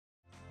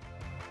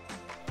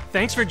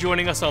Thanks for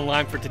joining us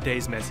online for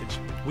today's message.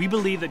 We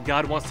believe that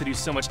God wants to do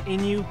so much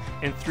in you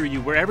and through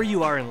you wherever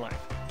you are in life.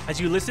 As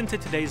you listen to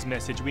today's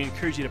message, we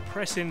encourage you to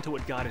press into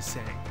what God is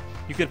saying.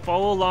 You can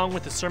follow along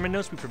with the sermon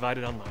notes we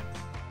provided online.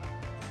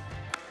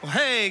 Well,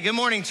 hey, good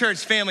morning,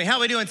 church family. How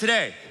are we doing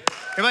today?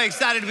 Everybody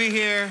excited to be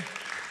here?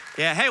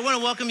 Yeah, hey, I want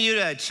to welcome you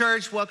to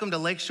church. Welcome to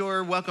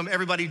Lakeshore. Welcome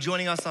everybody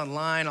joining us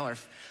online, all our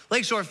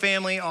Lakeshore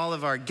family, all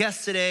of our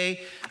guests today.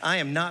 I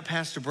am not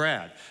Pastor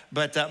Brad,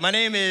 but my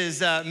name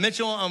is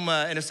Mitchell. I'm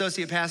an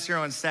associate pastor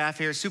on staff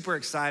here. Super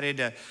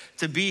excited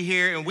to be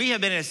here. And we have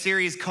been in a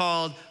series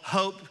called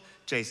Hope.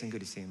 Jason,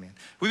 good to see you, man.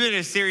 We've been in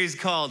a series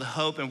called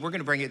Hope, and we're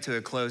going to bring it to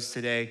a close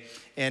today.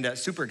 And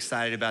super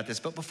excited about this.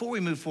 But before we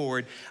move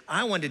forward,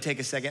 I wanted to take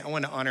a second. I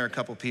want to honor a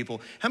couple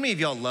people. How many of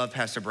y'all love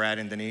Pastor Brad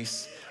and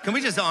Denise? Can we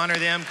just honor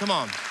them? Come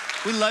on.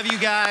 We love you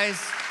guys.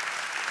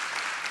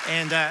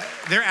 And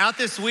they're out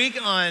this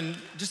week on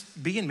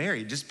just being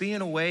married, just being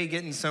away,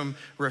 getting some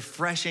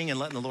refreshing and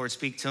letting the Lord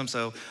speak to them.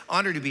 So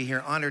honored to be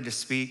here, honored to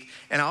speak.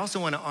 And I also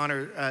want to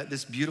honor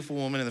this beautiful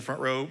woman in the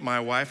front row, my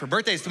wife. Her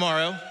birthday's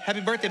tomorrow.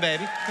 Happy birthday,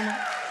 baby. Come on.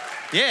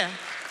 Yeah.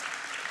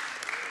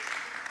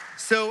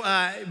 So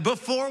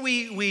before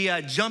we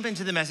jump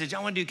into the message, I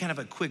want to do kind of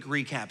a quick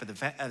recap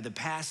of the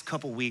past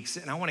couple weeks.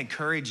 And I want to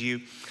encourage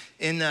you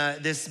in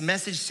this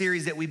message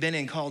series that we've been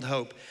in called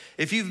Hope.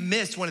 If you've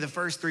missed one of the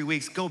first 3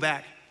 weeks, go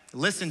back.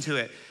 Listen to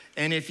it.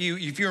 And if you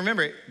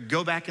remember it,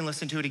 go back and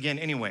listen to it again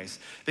anyways.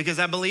 Because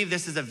I believe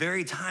this is a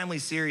very timely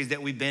series that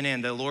we've been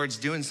in. The Lord's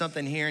doing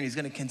something here, and he's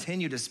going to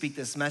continue to speak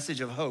this message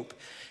of hope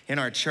in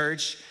our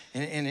church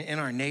and in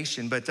our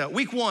nation. But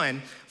week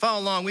one, follow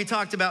along, we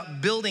talked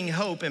about building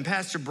hope, and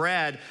Pastor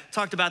Brad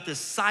talked about this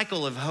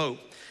cycle of hope.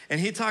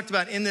 And he talked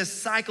about in this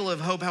cycle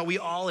of hope how we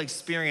all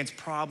experience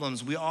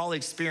problems. We all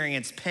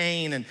experience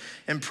pain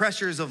and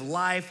pressures of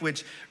life,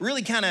 which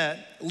really kind of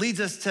leads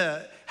us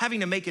to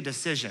having to make a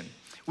decision.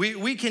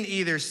 We can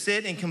either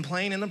sit and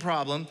complain in the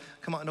problem.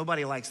 Come on,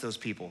 nobody likes those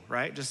people,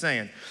 right? Just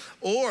saying.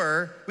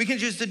 Or we can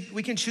choose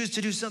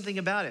to do something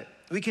about it.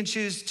 We can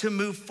choose to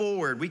move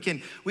forward. We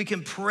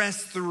can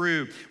press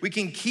through. We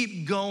can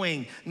keep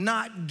going,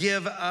 not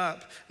give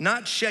up,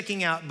 not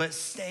checking out, but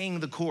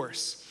staying the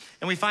course.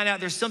 And we find out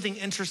there's something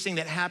interesting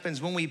that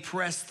happens when we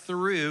press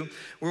through,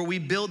 where we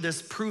build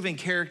this proven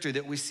character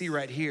that we see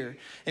right here.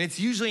 And it's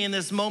usually in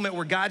this moment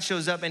where God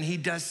shows up and he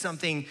does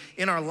something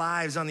in our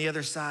lives on the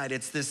other side.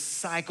 It's this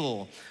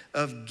cycle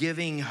of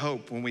giving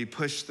hope when we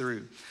push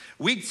through.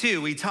 Week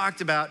two, we talked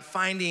about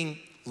finding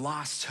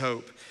lost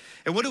hope.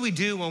 And what do we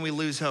do when we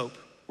lose hope?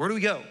 Where do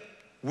we go?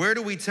 Where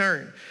do we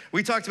turn?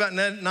 We talked about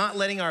not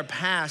letting our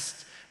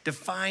past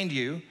define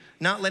you,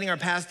 not letting our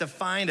past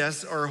define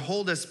us or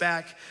hold us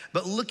back,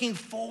 but looking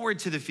forward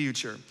to the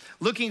future,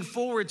 looking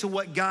forward to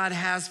what God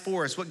has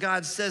for us, what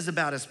God says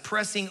about us,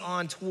 pressing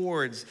on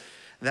towards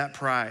that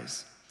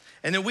prize.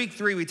 And then week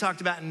three, we talked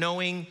about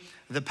knowing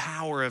the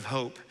power of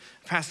hope.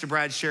 Pastor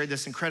Brad shared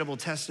this incredible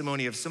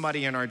testimony of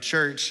somebody in our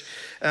church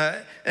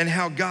and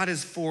how God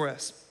is for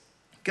us.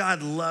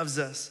 God loves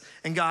us,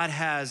 and God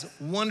has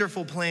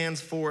wonderful plans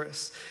for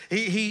us.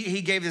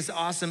 He gave this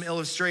awesome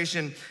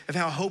illustration of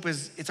how hope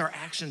it's our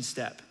action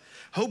step.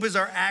 Hope is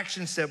our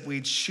action step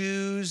we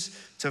choose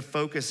to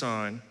focus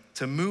on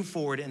to move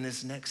forward in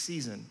this next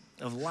season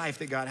of life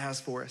that God has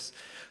for us.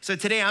 So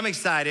today I'm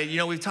excited. You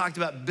know, we've talked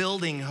about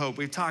building hope.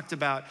 We've talked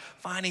about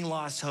finding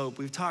lost hope.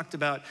 We've talked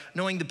about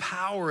knowing the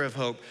power of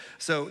hope.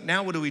 So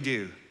now what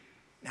do?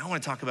 Now I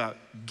want to talk about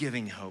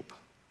giving hope.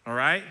 All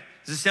right?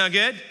 Does this sound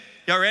good?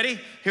 Y'all ready?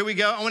 Here we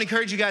go. I want to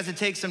encourage you guys to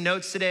take some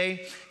notes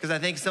today because I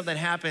think something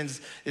happens.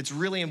 It's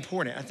really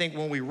important. I think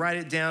when we write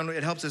it down,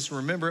 it helps us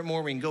remember it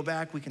more. We can go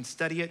back, we can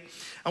study it.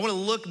 I want to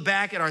look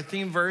back at our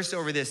theme verse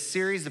over this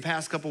series the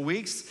past couple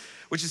weeks,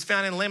 which is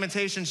found in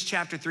Lamentations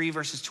chapter 3,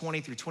 verses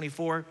 20 through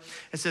 24.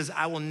 It says,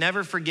 I will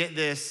never forget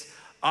this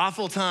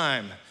awful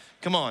time.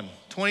 Come on,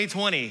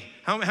 2020.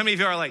 How many of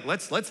you are like,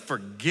 let's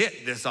forget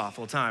this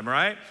awful time,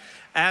 right?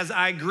 As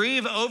I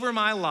grieve over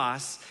my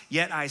loss,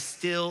 yet I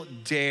still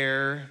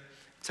dare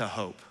to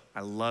hope.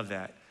 I love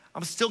that.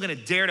 I'm still gonna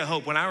dare to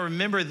hope. When I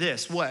remember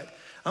this, what?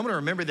 I'm gonna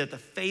remember that the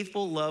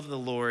faithful love of the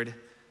Lord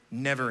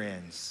never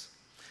ends.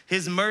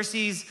 His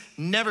mercies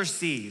never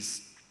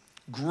cease.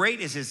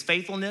 Great is his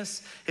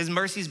faithfulness. His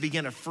mercies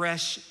begin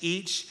afresh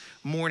each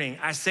morning.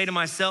 I say to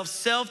myself,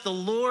 self, the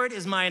Lord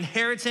is my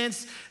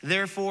inheritance.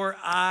 Therefore,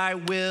 I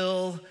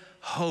will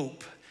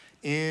hope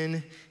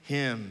in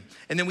him.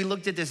 And then we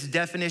looked at this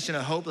definition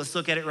of hope. Let's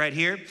look at it right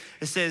here.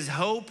 It says,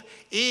 hope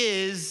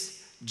is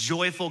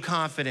joyful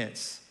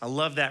confidence. I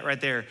love that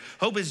right there.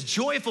 Hope is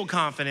joyful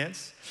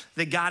confidence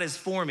that God is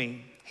for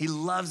me. He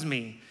loves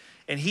me,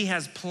 and he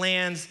has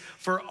plans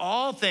for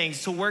all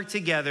things to work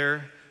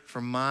together for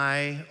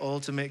my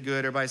ultimate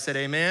good. Everybody said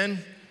amen?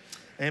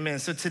 Amen.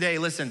 So today,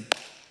 listen,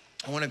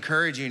 I want to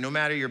encourage you, no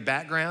matter your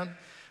background,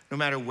 no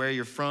matter where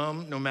you're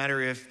from, no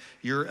matter if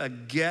you're a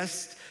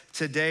guest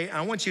today,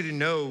 I want you to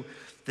know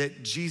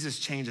that Jesus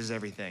changes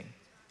everything.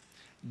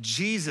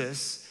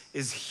 Jesus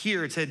is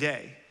here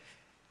today,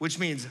 which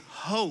means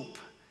hope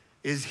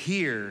is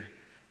here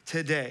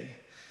today.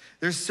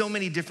 There's so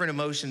many different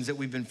emotions that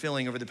we've been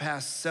feeling over the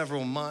past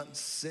several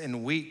months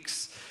and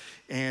weeks.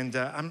 And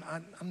I'm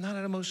not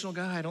an emotional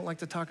guy. I don't like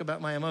to talk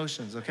about my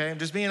emotions, okay? I'm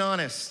just being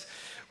honest.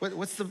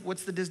 What's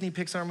the Disney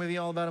Pixar movie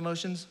all about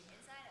emotions?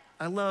 Inside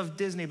Out. I love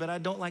Disney, but I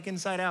don't like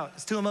Inside Out.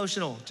 It's too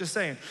emotional, just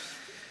saying.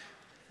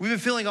 We've been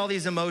feeling all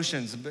these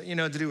emotions,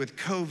 to do with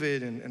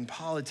COVID and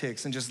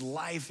politics and just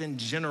life in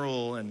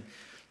general and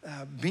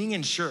being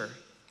unsure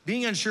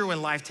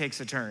when life takes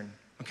a turn,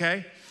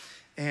 okay?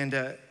 And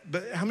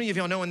but how many of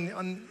y'all know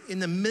in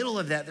the middle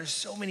of that, there's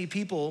so many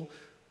people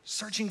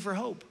searching for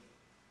hope.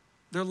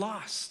 They're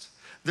lost.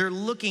 They're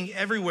looking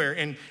everywhere.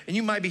 And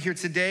you might be here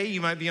today,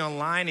 you might be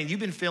online, and you've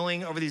been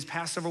feeling over these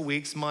past several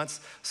weeks, months,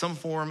 some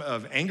form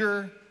of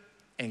anger,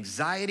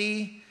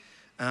 anxiety,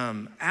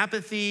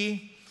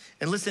 apathy.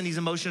 And listen, these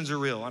emotions are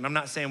real, and I'm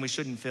not saying we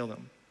shouldn't feel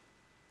them.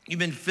 You've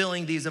been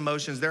feeling these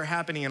emotions. They're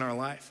happening in our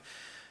life.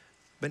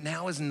 But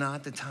now is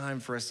not the time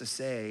for us to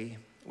say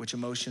which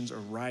emotions are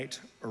right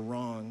or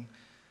wrong,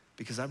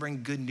 because I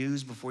bring good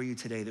news before you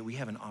today that we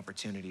have an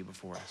opportunity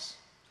before us.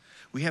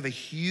 We have a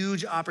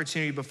huge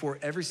opportunity before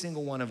every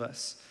single one of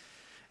us.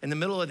 In the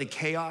middle of the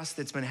chaos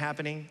that's been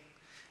happening,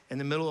 in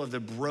the middle of the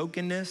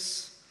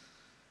brokenness,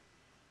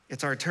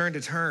 it's our turn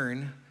to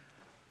turn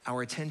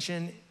our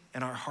attention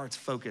and our heart's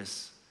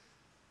focus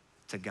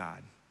to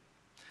God.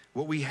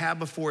 What we have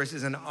before us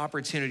is an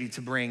opportunity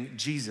to bring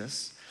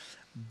Jesus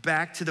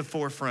back to the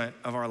forefront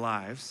of our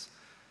lives,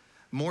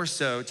 more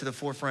so to the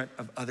forefront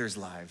of others'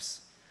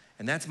 lives.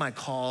 And that's my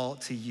call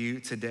to you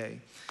today.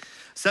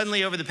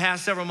 Suddenly, over the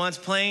past several months,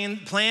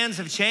 plans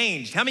have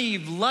changed. How many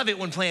of you love it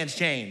when plans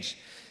change?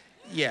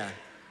 Yeah.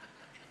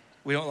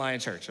 We don't lie in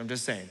church. I'm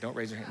just saying. Don't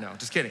raise your hand. No,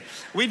 just kidding.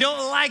 We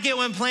don't like it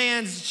when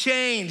plans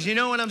change. You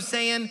know what I'm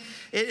saying?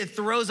 It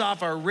throws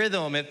off our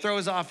rhythm. It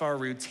throws off our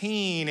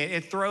routine.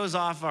 It throws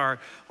off our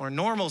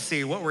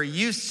normalcy, what we're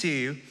used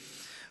to.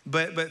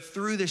 But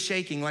through the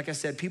shaking, like I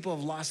said, people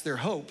have lost their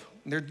hope.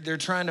 They're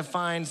trying to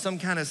find some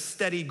kind of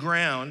steady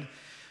ground.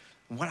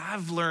 What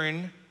I've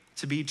learned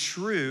to be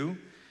true,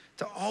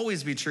 to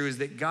always be true, is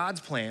that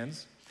God's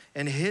plans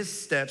and his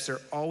steps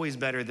are always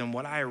better than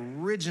what I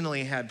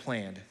originally had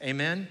planned.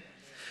 Amen?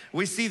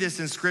 We see this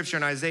in scripture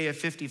in Isaiah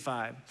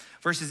 55,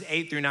 verses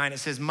 8 through 9. It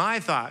says, "My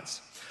thoughts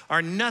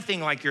are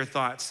nothing like your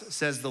thoughts,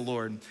 says the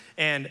Lord,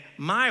 and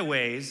my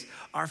ways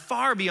are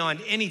far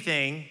beyond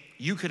anything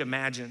you could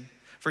imagine.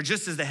 For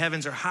just as the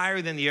heavens are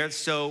higher than the earth,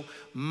 so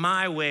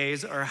my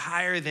ways are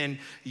higher than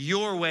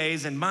your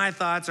ways, and my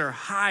thoughts are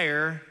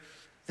higher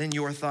than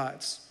your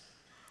thoughts."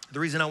 The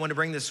reason I want to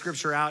bring this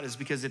scripture out is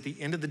because at the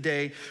end of the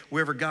day,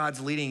 wherever God's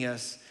leading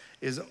us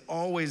is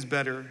always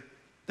better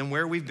than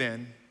where we've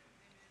been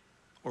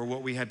or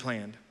what we had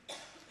planned.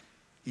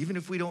 Even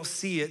if we don't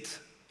see it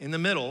in the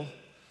middle,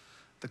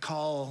 the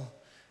call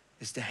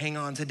is to hang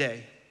on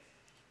today,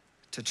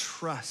 to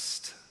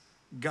trust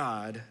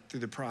God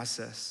through the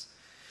process.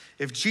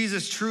 If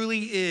Jesus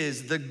truly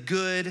is the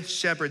good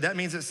shepherd, that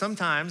means that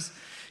sometimes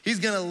he's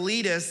gonna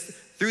lead us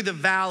through the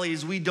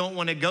valleys we don't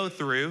wanna go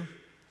through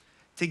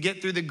to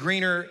get through the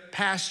greener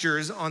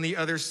pastures on the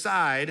other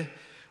side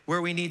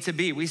where we need to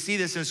be. We see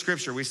this in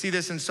scripture. We see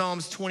this in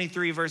Psalms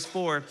 23, verse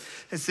 4.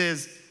 It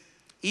says,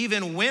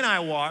 "Even when I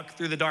walk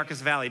through the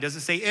darkest valley." Does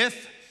it say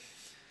if?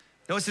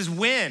 No, it says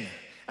when.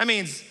 That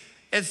means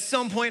at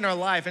some point in our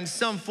life, in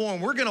some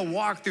form, we're gonna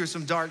walk through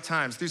some dark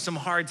times, through some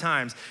hard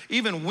times.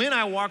 "Even when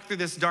I walk through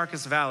this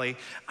darkest valley,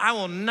 I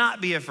will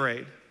not be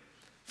afraid,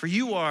 for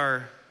you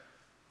are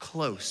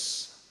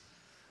close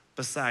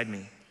beside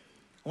me."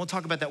 I want to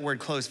talk about that word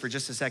close for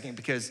just a second,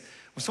 because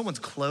when someone's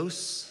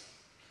close,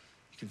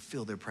 you can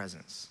feel their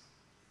presence.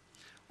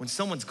 When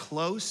someone's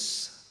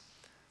close,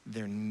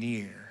 they're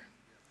near.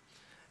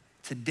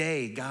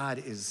 Today,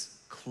 God is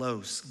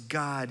close.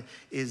 God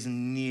is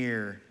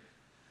near.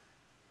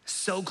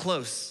 So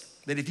close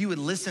that if you would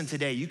listen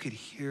today, you could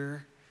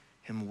hear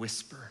him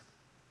whisper.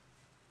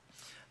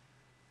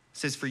 It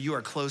says, "For you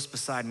are close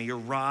beside me. Your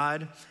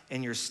rod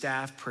and your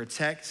staff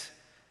protect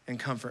and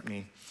comfort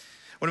me."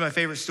 One of my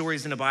favorite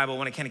stories in the Bible,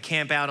 when I kind of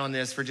camp out on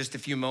this for just a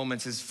few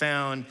moments, is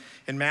found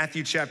in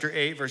Matthew chapter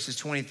 8, verses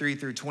 23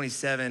 through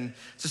 27.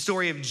 It's a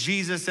story of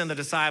Jesus and the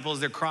disciples.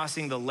 They're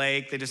crossing the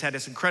lake. They just had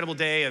this incredible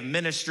day of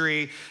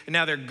ministry, and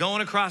now they're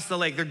going across the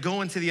lake. They're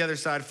going to the other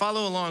side.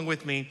 Follow along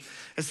with me.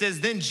 It says,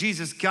 "Then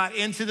Jesus got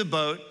into the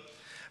boat,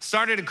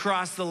 started to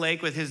cross the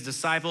lake with his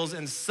disciples,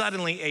 and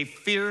suddenly a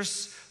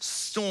fierce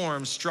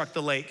storm struck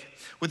the lake,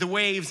 with the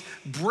waves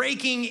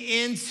breaking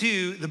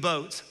into the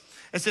boat."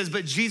 It says,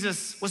 "But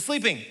Jesus was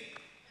sleeping."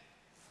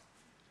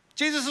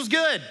 Jesus was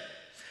good.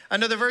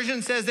 Another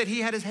version says that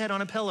he had his head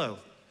on a pillow.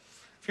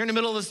 If you're in the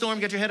middle of the storm,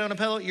 get your head on a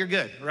pillow, you're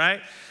good,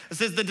 right? It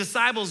says the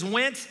disciples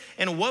went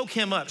and woke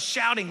him up,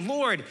 shouting,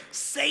 "Lord,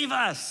 save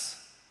us.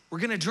 We're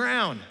gonna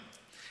drown."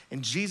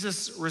 And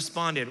Jesus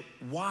responded,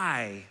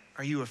 "Why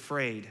are you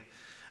afraid?"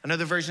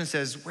 Another version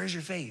says, "Where's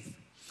your faith?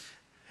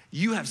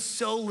 You have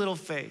so little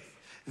faith."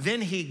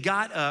 Then he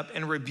got up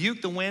and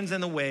rebuked the winds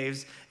and the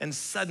waves, and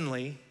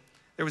suddenly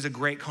there was a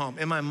great calm.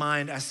 In my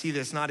mind, I see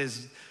this not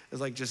as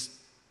like just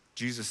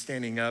Jesus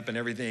standing up and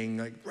everything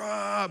like,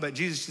 rah, but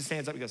Jesus just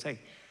stands up and goes, hey,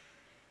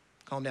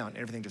 calm down.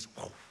 Everything just,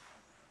 whoa,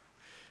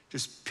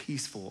 just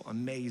peaceful,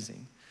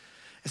 amazing.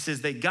 It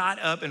says they got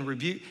up and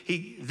rebuked.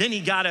 Then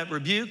he got up,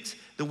 rebuked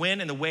the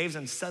wind and the waves,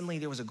 and suddenly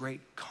there was a great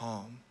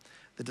calm.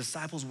 The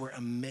disciples were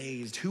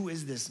amazed. Who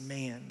is this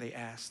man? They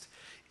asked.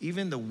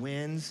 Even the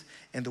winds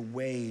and the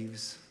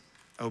waves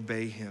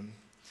obey him.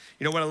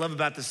 You know what I love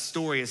about this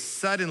story is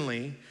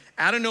suddenly,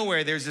 out of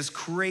nowhere, there's this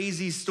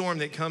crazy storm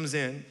that comes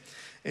in,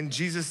 and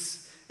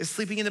Jesus is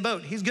sleeping in the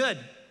boat. He's good,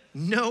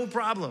 no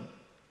problem.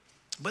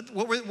 But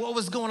what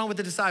was going on with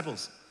the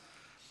disciples?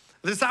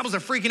 The disciples are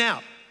freaking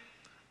out.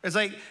 It's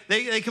like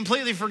they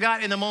completely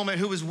forgot in the moment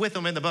who was with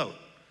them in the boat.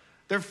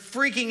 They're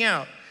freaking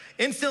out.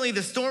 Instantly,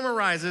 the storm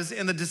arises,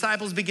 and the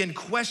disciples begin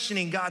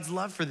questioning God's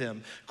love for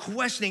them.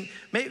 Questioning,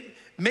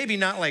 maybe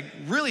not like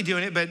really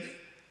doing it, but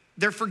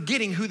they're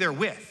forgetting who they're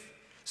with.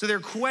 So they're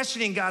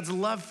questioning God's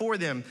love for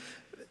them.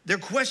 They're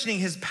questioning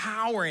his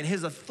power and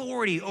his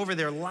authority over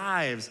their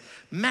lives.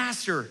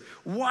 Master,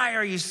 why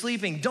are you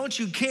sleeping? Don't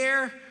you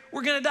care?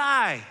 We're gonna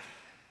die.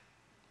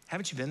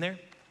 Haven't you been there?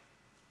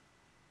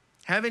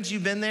 Haven't you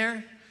been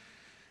there?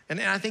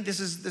 And I think this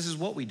is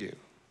what we do.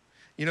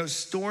 You know,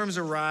 storms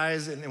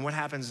arise, and what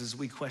happens is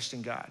we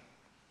question God.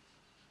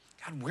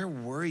 God, where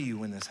were you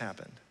when this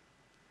happened?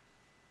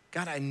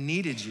 God, I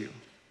needed you.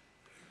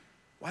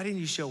 Why didn't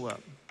you show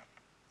up?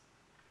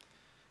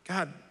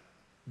 God,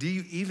 do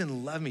you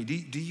even love me?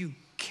 Do you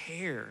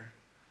care?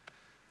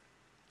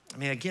 I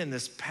mean, again,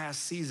 this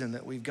past season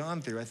that we've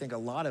gone through, I think a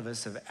lot of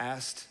us have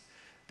asked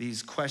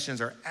these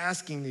questions, or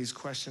asking these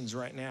questions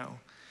right now.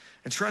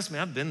 And trust me,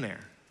 I've been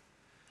there.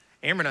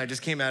 Amber and I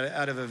just came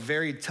out of a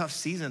very tough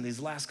season these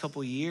last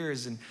couple of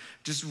years, and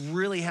just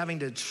really having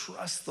to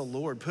trust the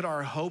Lord, put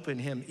our hope in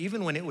him,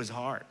 even when it was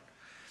hard.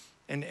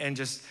 And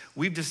just,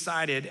 we've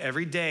decided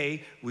every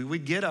day we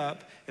would get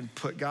up and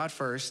put God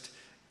first,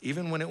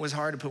 even when it was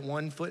hard to put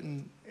one foot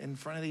in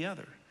front of the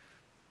other.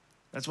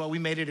 That's why we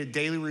made it a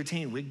daily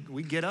routine.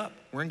 We get up,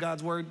 we're in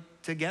God's word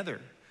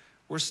together.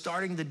 We're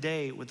starting the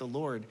day with the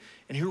Lord.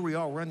 And here we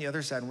are, we're on the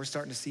other side, and we're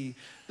starting to see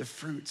the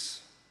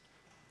fruits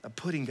of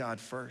putting God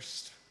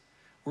first.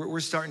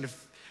 We're starting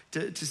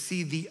to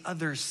see the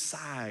other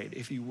side,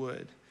 if you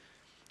would.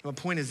 My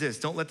point is this: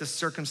 don't let the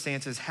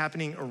circumstances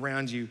happening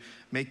around you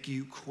make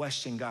you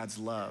question God's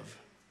love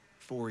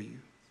for you.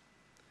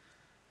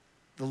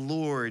 The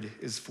Lord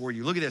is for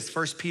you. Look at this,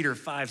 1 Peter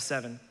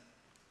 5:7.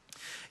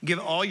 Give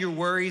all your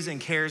worries and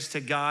cares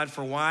to God,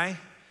 for why?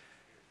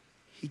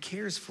 He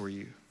cares for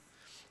you.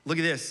 Look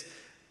at this,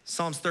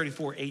 Psalms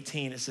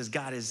 34:18. It says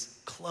God is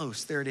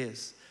close. There it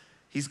is.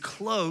 He's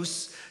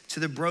close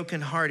to the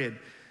brokenhearted.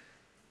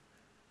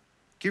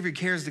 Give your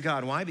cares to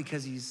God. Why?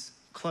 Because he's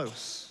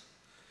close.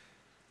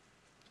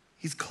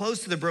 He's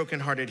close to the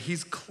brokenhearted.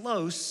 He's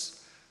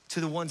close to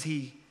the ones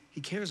he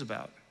cares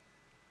about.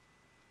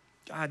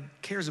 God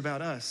cares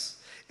about us.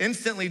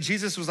 Instantly,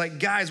 Jesus was like,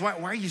 guys, why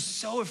are you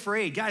so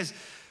afraid? Guys,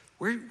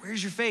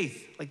 where's your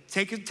faith? Like,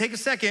 take a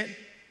second.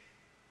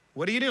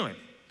 What are you doing?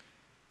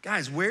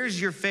 Guys, where's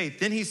your faith?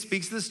 Then he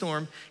speaks to the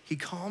storm. He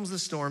calms the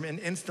storm, and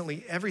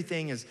instantly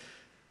everything is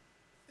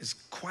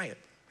quiet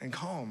and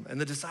calm.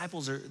 And the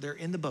disciples they're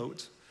in the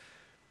boat.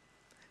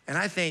 And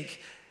I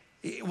think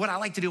what I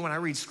like to do when I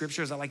read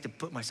scripture is I like to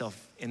put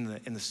myself in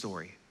the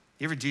story.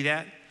 You ever do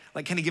that?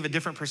 Like, kind of give a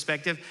different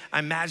perspective. I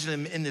imagine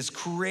him in this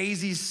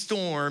crazy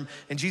storm,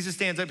 and Jesus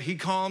stands up, he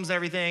calms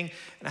everything,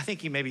 and I think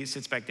he maybe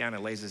sits back down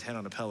and lays his head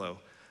on a pillow.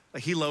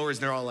 Like, he lowers,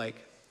 and they're all like,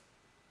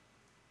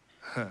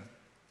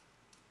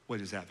 what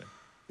just happened?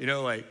 You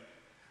know,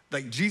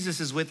 like Jesus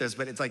is with us,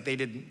 but it's like they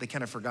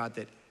kind of forgot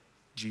that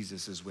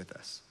Jesus is with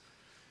us.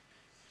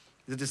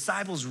 The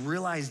disciples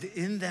realized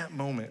in that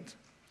moment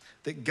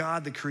that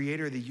God, the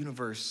creator of the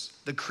universe,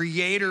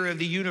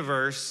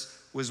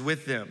 was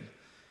with them.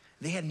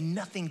 They had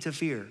nothing to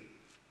fear.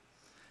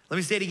 Let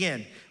me say it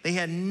again. They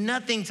had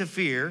nothing to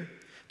fear,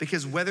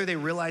 because whether they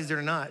realized it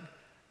or not,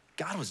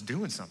 God was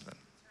doing something.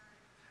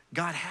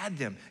 God had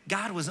them.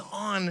 God was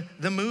on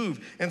the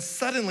move. And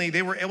suddenly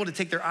they were able to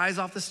take their eyes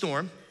off the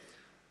storm,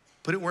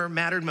 put it where it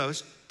mattered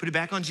most, put it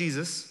back on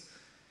Jesus.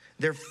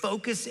 Their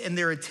focus and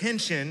their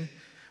attention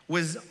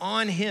was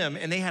on him,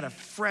 and they had a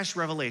fresh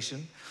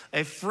revelation,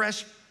 a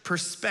fresh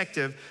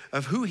perspective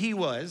of who he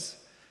was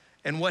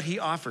and what he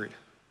offered.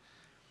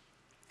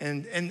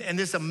 And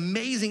this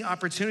amazing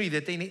opportunity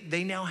that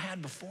they now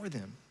had before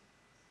them.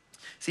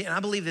 See, and I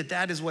believe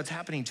that is what's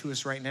happening to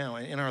us right now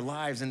in our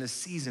lives in this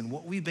season,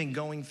 what we've been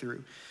going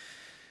through.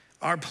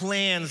 Our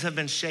plans have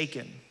been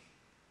shaken.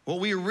 What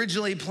we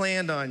originally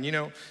planned on,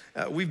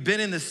 we've been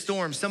in this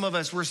storm. Some of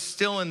us, we're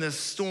still in this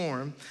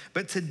storm.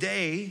 But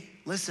today,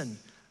 listen,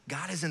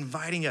 God is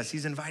inviting us.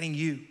 He's inviting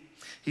you.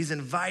 He's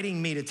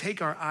inviting me to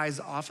take our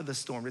eyes off of the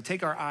storm, to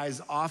take our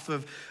eyes off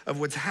of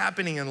what's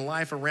happening in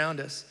life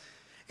around us.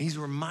 And he's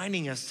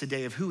reminding us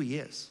today of who he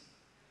is.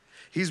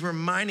 He's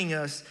reminding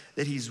us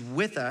that he's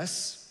with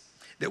us,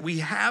 that we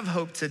have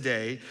hope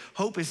today.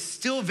 Hope is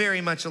still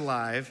very much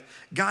alive.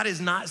 God is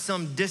not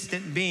some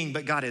distant being,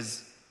 but God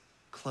is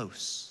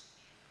close.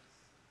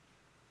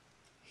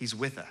 He's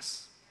with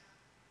us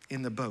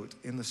in the boat,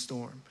 in the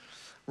storm.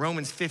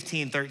 Romans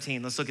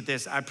 15:13, let's look at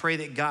this. I pray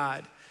that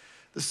God,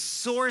 the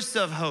source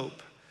of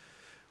hope,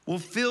 will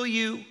fill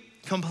you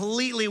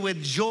completely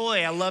with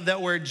joy. I love that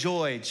word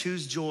joy.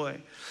 Choose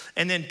joy.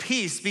 And then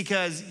peace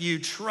because you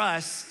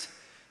trust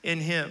in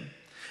him.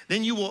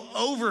 Then you will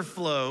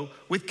overflow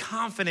with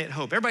confident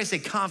hope. Everybody say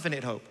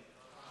confident hope.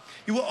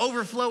 You will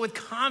overflow with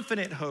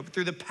confident hope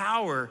through the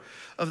power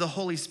of the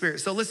Holy Spirit.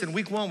 So listen,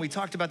 week 1, we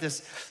talked about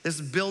this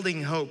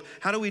building hope.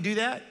 How do we do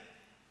that?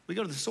 We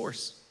go to the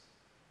source.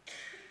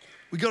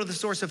 We go to the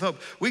source of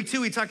hope. Week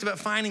 2, we talked about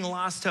finding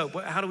lost hope.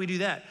 How do we do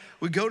that?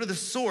 We go to the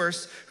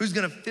source who's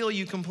gonna fill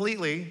you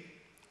completely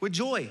with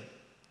joy.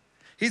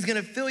 He's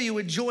gonna fill you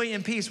with joy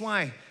and peace.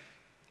 Why?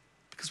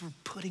 Because we're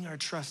putting our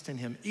trust in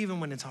him, even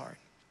when it's hard.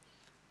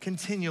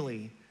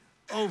 Continually,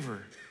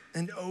 over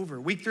and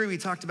over. Week 3, we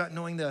talked about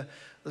knowing the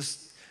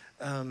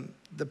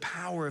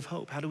power of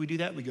hope. How do we do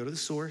that? We go to the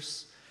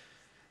source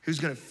who's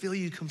gonna fill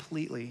you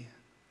completely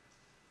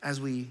as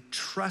we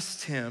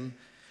trust him.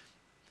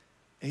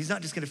 And he's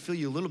not just gonna fill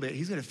you a little bit,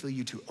 he's gonna fill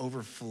you to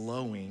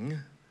overflowing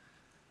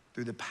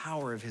through the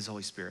power of his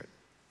Holy Spirit.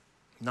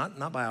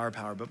 Not by our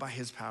power, but by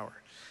his power.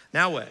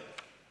 Now what?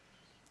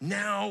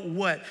 Now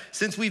what?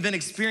 Since we have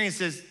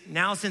experienced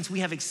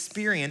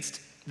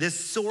this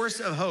source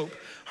of hope,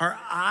 our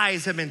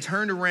eyes have been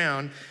turned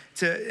around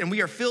and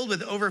we are filled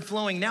with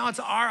overflowing. Now it's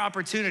our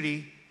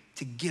opportunity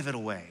to give it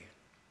away.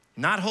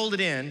 Not hold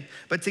it in,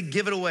 but to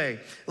give it away.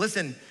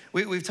 Listen,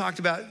 we've talked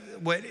about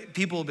what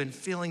people have been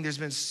feeling. There's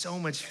been so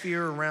much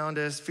fear around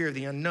us, fear of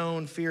the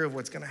unknown, fear of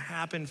what's gonna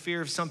happen,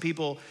 fear of some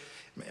people,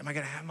 am I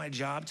gonna have my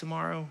job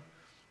tomorrow?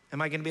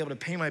 Am I gonna be able to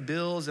pay my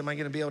bills? Am I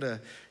gonna be able to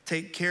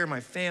take care of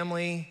my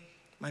family,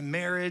 my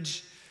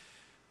marriage?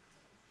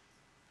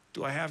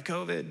 Do I have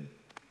COVID?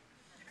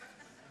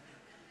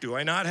 Do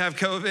I not have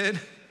COVID?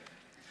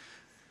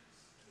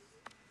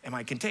 Am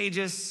I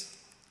contagious?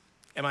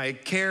 Am I a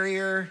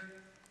carrier?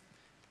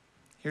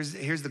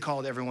 Here's the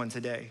call to everyone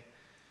today.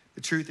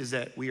 The truth is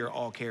that we are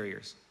all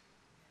carriers.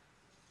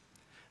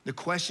 The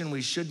question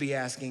we should be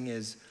asking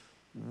is,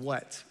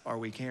 what are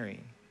we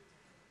carrying?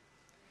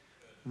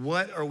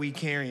 What are we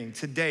carrying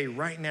today,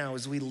 right now,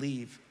 as we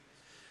leave?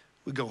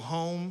 We go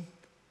home,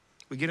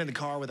 we get in the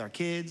car with our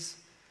kids,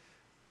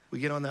 we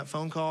get on that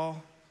phone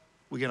call,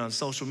 we get on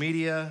social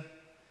media.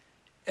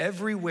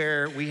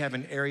 Everywhere we have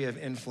an area of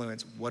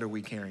influence, what are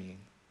we carrying?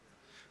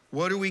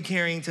 What are we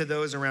carrying to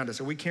those around us?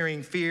 Are we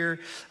carrying fear?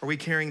 Are we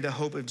carrying the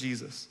hope of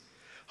Jesus?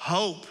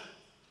 Hope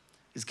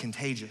is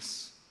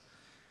contagious.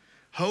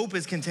 Hope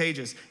is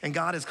contagious, and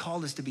God has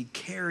called us to be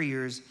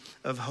carriers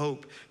of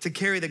hope, to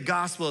carry the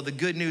gospel, the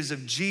good news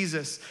of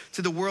Jesus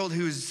to the world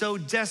who is so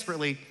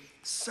desperately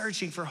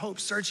searching for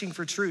hope, searching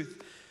for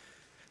truth.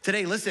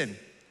 Today, listen,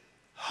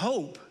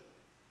 hope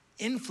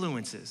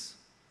influences,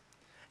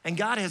 and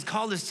God has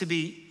called us to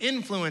be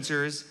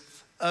influencers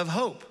of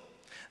hope,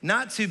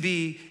 not to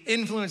be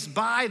influenced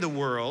by the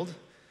world,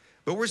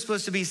 but we're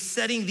supposed to be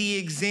setting the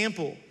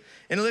example.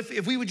 And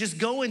if we would just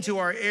go into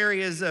our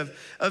areas of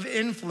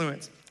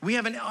influence, we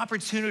have an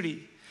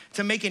opportunity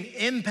to make an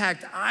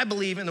impact, I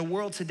believe, in the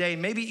world today,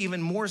 maybe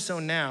even more so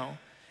now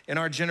in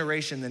our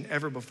generation than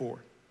ever before.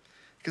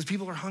 Because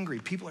people are hungry,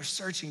 people are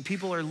searching,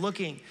 people are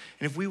looking.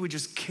 And if we would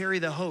just carry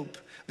the hope,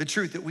 the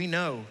truth that we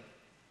know,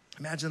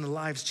 imagine the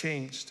lives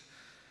changed.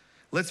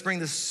 Let's bring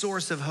the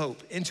source of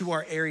hope into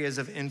our areas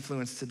of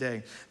influence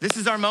today. This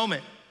is our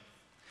moment.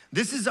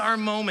 This is our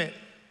moment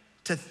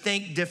to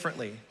think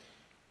differently,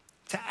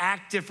 to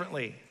act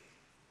differently,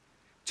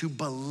 to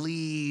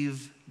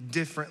believe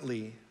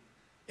differently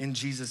in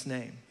Jesus'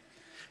 name.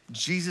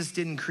 Jesus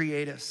didn't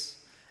create us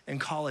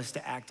and call us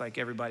to act like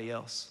everybody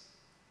else.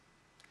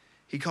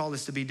 He called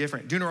us to be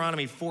different.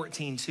 Deuteronomy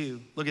 14:2,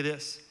 look at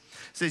this. It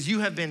says, you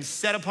have been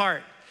set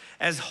apart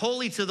as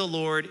holy to the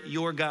Lord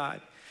your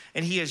God,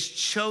 and he has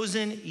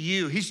chosen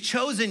you. He's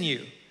chosen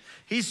you.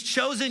 He's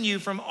chosen you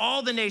from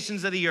all the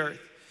nations of the earth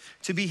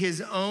to be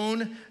his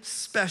own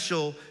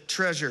special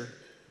treasure,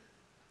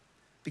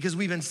 because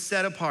we've been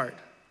set apart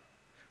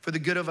for the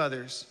good of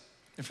others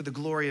and for the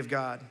glory of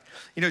God.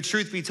 You know,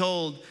 truth be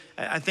told,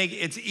 I think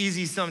it's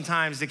easy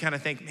sometimes to kind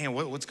of think, man,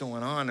 what's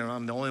going on? And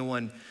I'm the only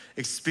one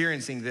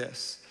experiencing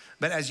this.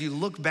 But as you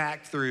look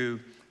back through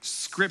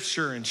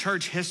scripture and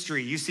church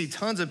history, you see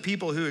tons of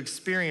people who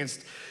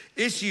experienced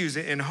issues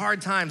and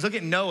hard times. Look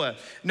at Noah.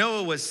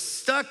 Noah was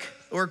stuck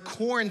or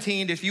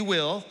quarantined, if you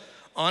will,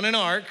 on an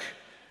ark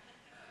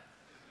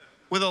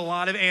with a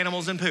lot of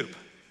animals and poop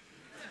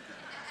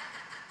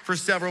for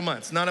several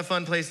months. Not a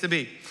fun place to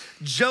be.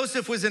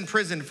 Joseph was in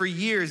prison for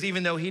years,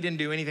 even though he didn't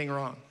do anything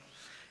wrong.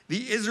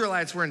 The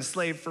Israelites were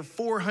enslaved for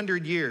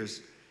 400 years.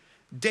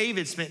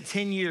 David spent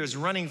 10 years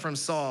running from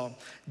Saul.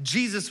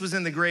 Jesus was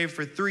in the grave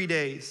for 3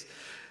 days.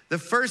 The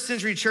first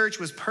century church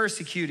was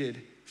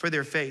persecuted for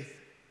their faith.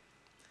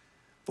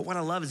 But what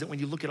I love is that when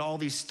you look at all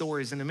these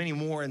stories and many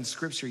more in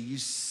scripture, you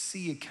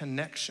see a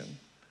connection.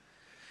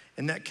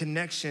 And that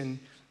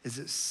connection is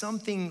that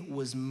something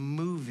was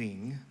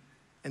moving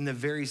in the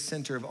very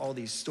center of all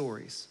these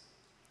stories.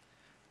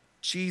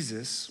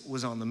 Jesus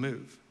was on the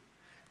move.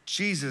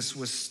 Jesus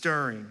was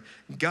stirring.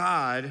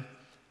 God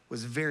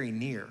was very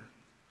near.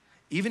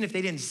 Even if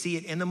they didn't see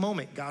it in the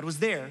moment, God was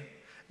there.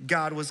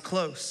 God was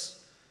close.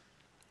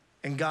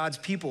 And God's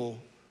people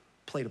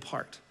played a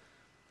part.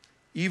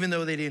 Even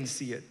though they didn't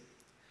see it,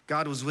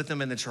 God was with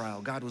them in the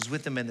trial. God was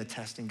with them in the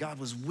testing. God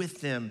was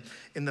with them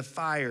in the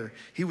fire.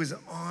 He was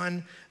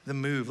on the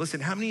move.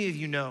 Listen, how many of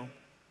you know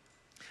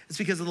it's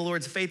because of the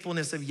Lord's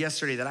faithfulness of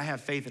yesterday that I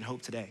have faith and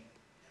hope today?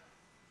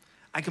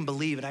 I can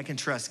believe and I can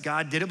trust.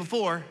 God did it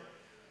before.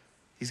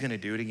 He's gonna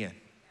do it again.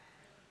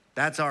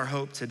 That's our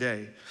hope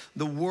today.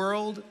 The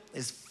world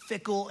is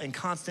fickle and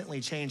constantly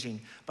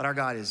changing, but our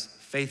God is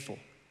faithful,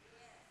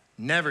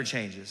 never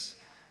changes,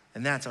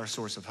 and that's our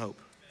source of hope.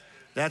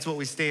 That's what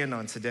we stand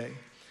on today.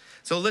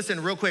 So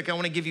listen, real quick, I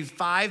wanna give you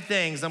 5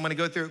 things. I'm gonna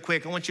go through it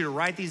quick. I want you to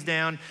write these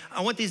down.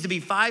 I want these to be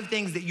 5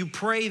 things that you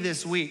pray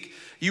this week.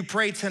 You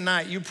pray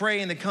tonight, you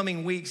pray in the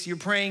coming weeks, you're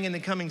praying in the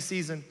coming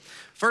season.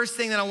 First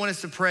thing that I want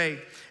us to pray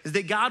is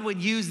that God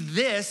would use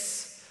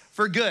this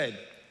for good.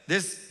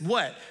 This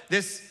what?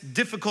 This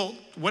difficult,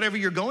 whatever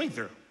you're going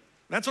through.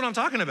 That's what I'm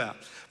talking about.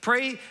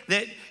 Pray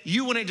that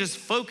you wouldn't just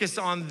focus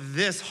on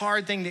this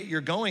hard thing that you're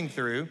going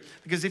through,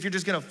 because if you're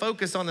just gonna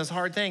focus on this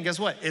hard thing, guess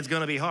what? It's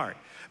gonna be hard.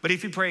 But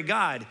if you pray,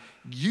 God,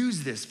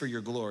 use this for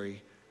your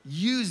glory,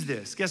 use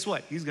this, guess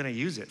what? He's gonna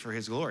use it for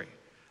his glory.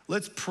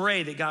 Let's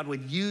pray that God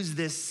would use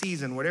this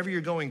season, whatever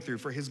you're going through,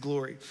 for his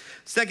glory.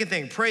 Second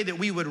thing, pray that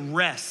we would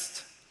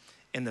rest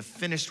in the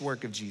finished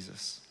work of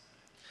Jesus.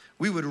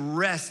 We would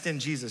rest in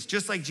Jesus,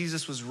 just like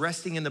Jesus was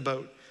resting in the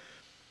boat.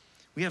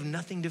 We have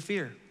nothing to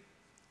fear.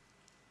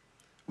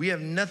 We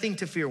have nothing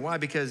to fear. Why?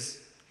 Because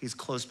he's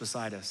close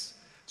beside us.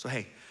 So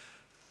hey,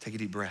 take a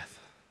deep breath.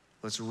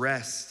 Let's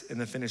rest in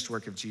the finished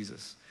work of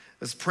Jesus.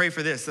 Let's pray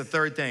for this, the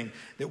third thing,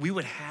 that we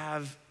would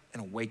have an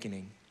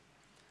awakening.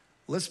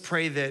 Let's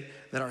pray that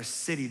our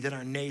city, that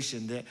our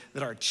nation,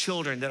 that our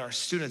children, that our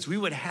students, we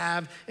would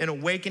have an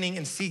awakening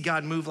and see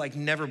God move like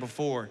never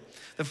before.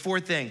 The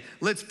fourth thing,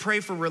 let's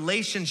pray for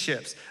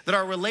relationships, that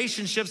our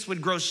relationships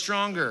would grow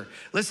stronger.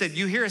 Listen,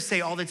 you hear us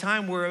say all the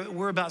time,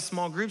 we're about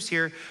small groups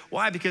here.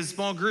 Why? Because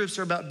small groups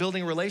are about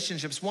building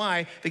relationships.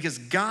 Why? Because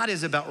God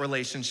is about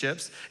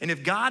relationships. And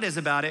if God is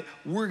about it,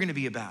 we're gonna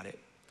be about it.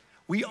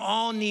 We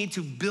all need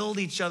to build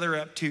each other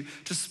up, to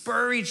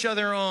spur each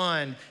other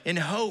on in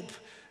hope.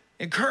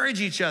 Encourage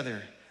each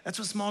other. That's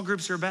what small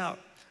groups are about,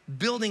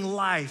 building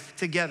life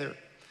together.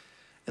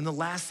 And the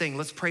last thing,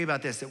 let's pray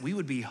about this, that we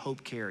would be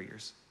hope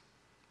carriers.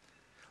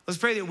 Let's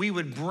pray that we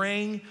would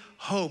bring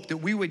hope, that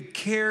we would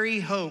carry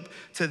hope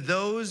to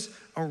those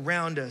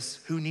around us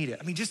who need it.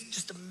 I mean,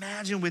 just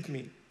imagine with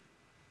me.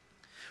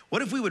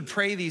 What if we would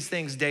pray these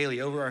things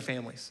daily over our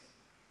families?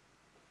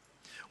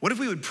 What if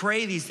we would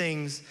pray these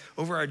things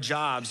over our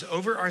jobs,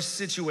 over our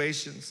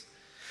situations?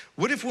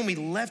 What if when we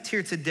left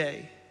here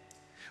today,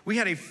 we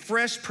had a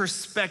fresh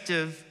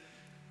perspective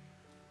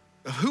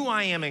of who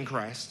I am in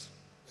Christ,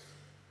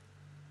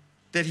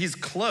 that he's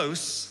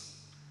close,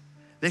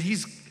 that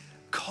he's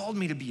called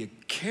me to be a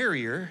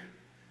carrier,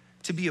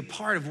 to be a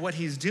part of what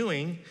he's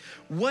doing?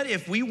 What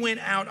if we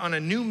went out on a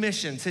new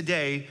mission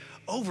today,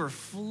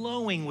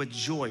 overflowing with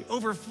joy,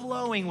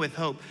 overflowing with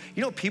hope?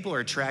 You know, people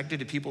are attracted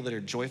to people that are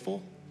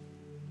joyful.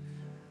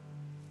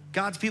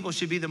 God's people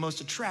should be the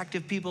most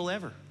attractive people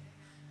ever.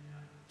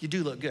 You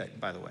do look good,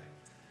 by the way.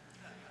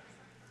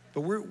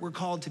 But we're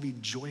called to be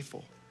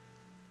joyful.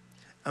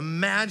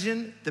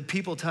 Imagine the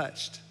people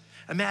touched.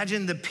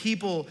 Imagine the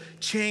people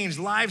changed,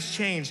 lives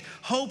changed,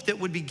 hope that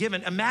would be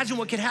given. Imagine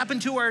what could happen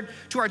to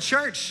our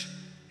church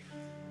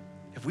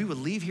if we would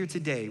leave here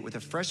today with a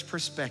fresh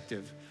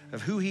perspective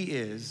of who he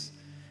is.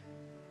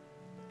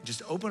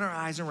 Just open our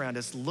eyes around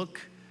us,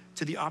 look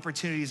to the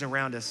opportunities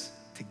around us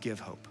to give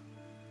hope.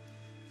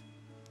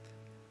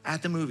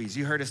 At the movies,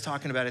 you heard us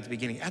talking about it at the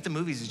beginning. At the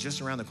movies is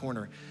just around the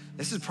corner.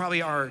 This is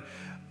probably our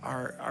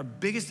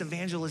biggest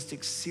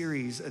evangelistic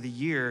series of the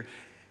year.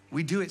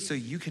 We do it so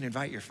you can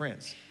invite your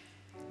friends,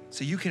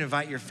 so you can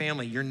invite your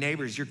family, your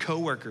neighbors, your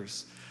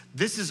coworkers.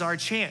 This is our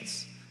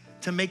chance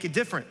to make a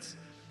difference.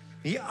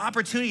 The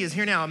opportunity is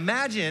here now.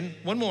 Imagine,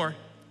 one more,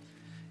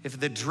 if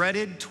the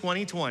dreaded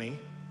 2020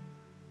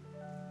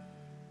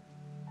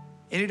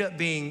 ended up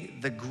being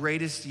the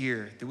greatest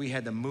year that we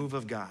had the move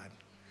of God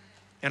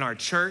in our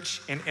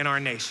church and in our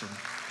nation.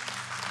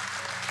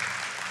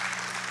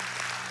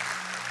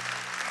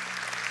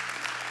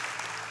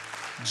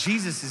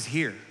 Jesus is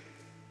here.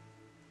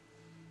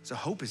 So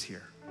hope is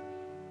here.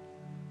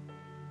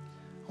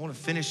 I want to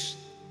finish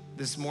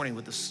this morning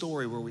with the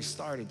story where we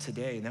started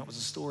today, and that was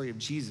the story of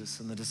Jesus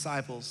and the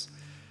disciples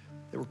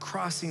that were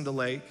crossing the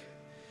lake.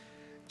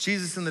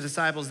 Jesus and the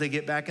disciples, they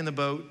get back in the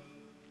boat.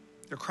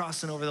 They're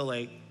crossing over the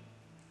lake.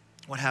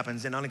 What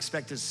happens? An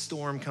unexpected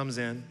storm comes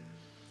in.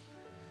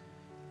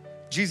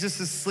 Jesus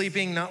is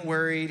sleeping, not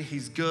worried.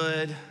 He's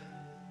good.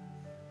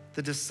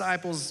 The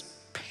disciples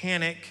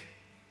panic.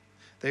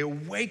 They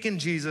awaken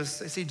Jesus.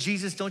 They say,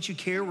 Jesus, don't you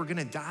care? We're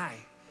gonna die.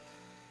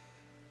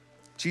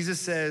 Jesus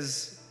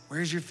says,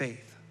 where's your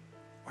faith?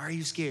 Why are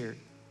you scared?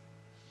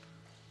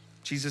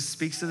 Jesus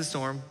speaks to the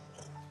storm,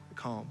 it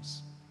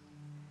calms.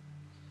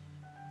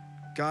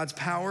 God's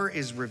power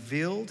is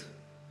revealed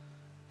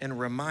and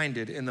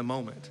reminded in the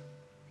moment,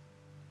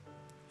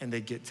 and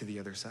they get to the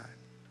other side.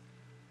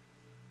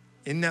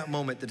 In that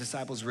moment, the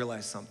disciples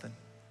realized something,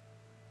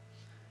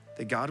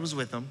 that God was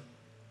with them,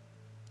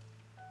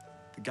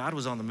 that God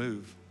was on the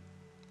move,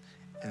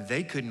 and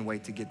they couldn't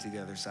wait to get to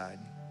the other side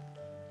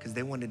because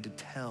they wanted to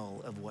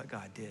tell of what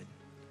God did.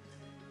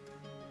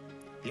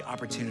 The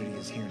opportunity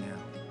is here now.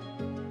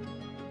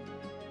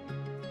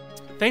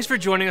 Thanks for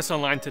joining us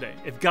online today.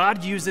 If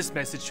God used this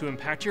message to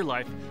impact your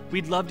life,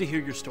 we'd love to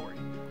hear your story.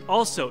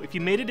 Also, if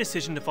you made a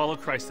decision to follow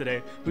Christ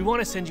today, we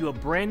want to send you a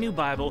brand new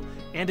Bible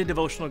and a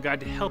devotional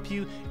guide to help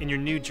you in your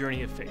new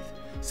journey of faith.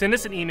 Send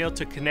us an email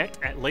to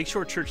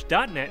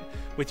connect@lakeshorechurch.net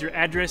with your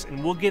address,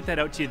 and we'll get that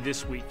out to you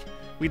this week.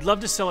 We'd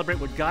love to celebrate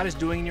what God is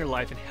doing in your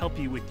life and help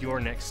you with your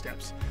next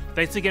steps.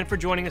 Thanks again for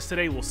joining us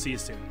today. We'll see you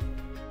soon.